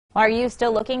Are you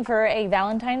still looking for a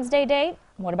Valentine's Day date?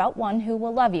 What about one who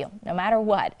will love you, no matter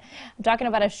what? I'm talking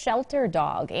about a shelter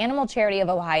dog. Animal Charity of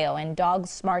Ohio and Dog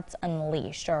Smarts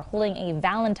Unleashed are holding a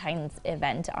Valentine's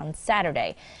event on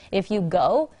Saturday. If you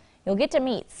go, you'll get to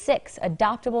meet 6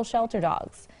 adoptable shelter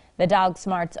dogs. The Dog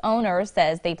Smarts owner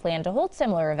says they plan to hold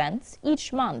similar events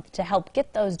each month to help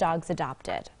get those dogs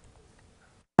adopted.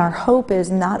 Our hope is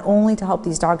not only to help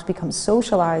these dogs become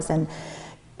socialized and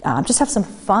just have some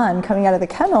fun coming out of the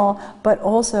kennel, but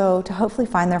also to hopefully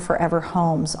find their forever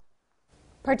homes.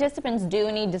 Participants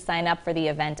do need to sign up for the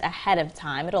event ahead of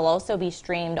time. It'll also be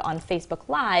streamed on Facebook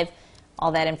Live.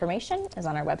 All that information is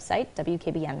on our website,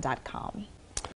 WKBN.com.